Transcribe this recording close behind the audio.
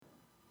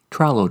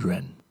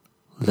Tralodren,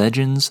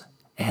 Legends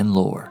and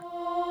Lore.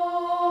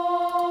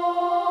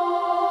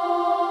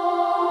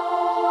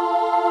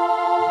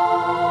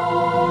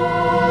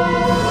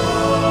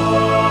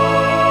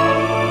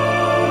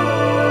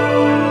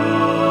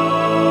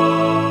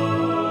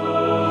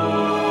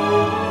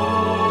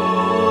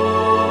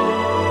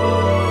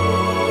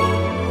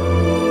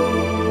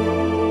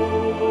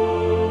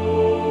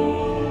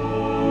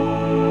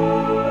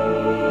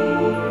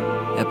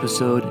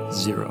 Episode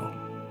 0,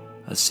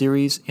 a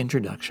series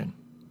introduction.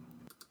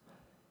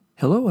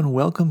 Hello and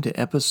welcome to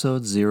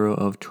Episode 0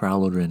 of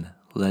Tralodren,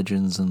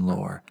 Legends and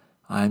Lore.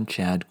 I'm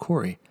Chad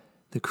Corey,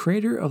 the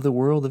creator of the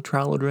world of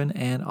Tralodren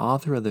and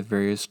author of the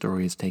various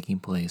stories taking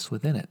place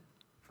within it.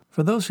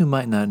 For those who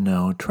might not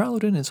know,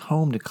 Tralodren is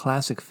home to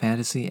classic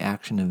fantasy,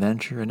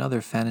 action-adventure, and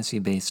other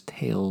fantasy-based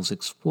tales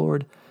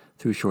explored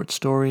through short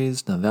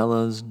stories,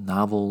 novellas,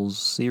 novels,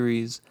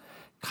 series,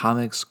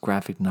 comics,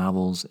 graphic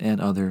novels, and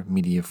other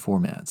media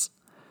formats.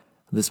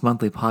 This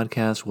monthly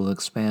podcast will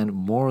expand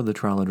more of the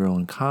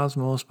Tralodren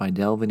cosmos by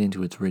delving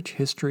into its rich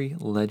history,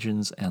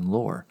 legends, and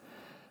lore.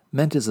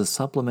 Meant as a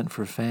supplement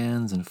for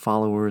fans and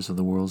followers of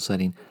the world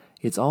setting,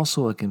 it's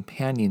also a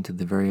companion to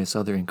the various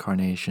other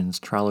incarnations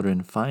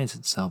Tralodren finds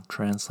itself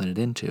translated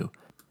into.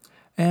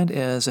 And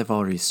as I've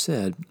already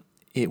said,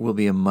 it will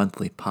be a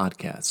monthly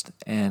podcast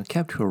and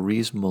kept to a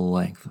reasonable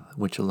length,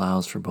 which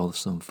allows for both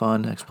some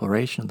fun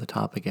exploration of the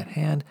topic at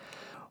hand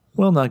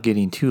while not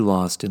getting too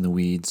lost in the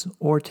weeds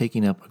or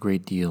taking up a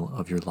great deal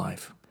of your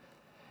life.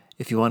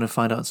 If you want to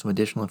find out some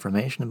additional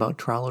information about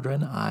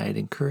Tralodren, I'd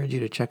encourage you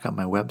to check out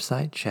my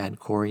website,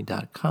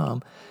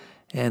 chadcorey.com,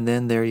 and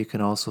then there you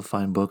can also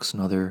find books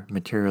and other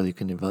material you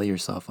can avail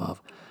yourself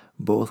of,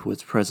 both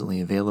what's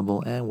presently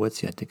available and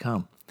what's yet to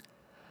come.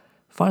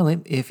 Finally,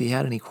 if you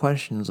had any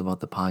questions about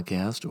the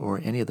podcast or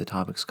any of the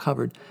topics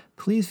covered,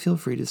 please feel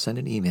free to send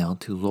an email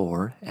to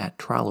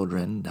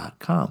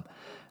lore@tralodren.com.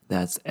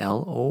 That's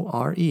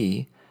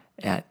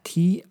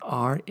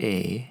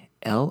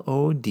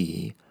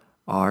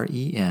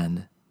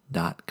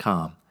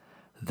LORE@TRALODREN.com.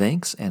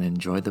 Thanks and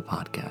enjoy the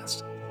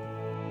podcast.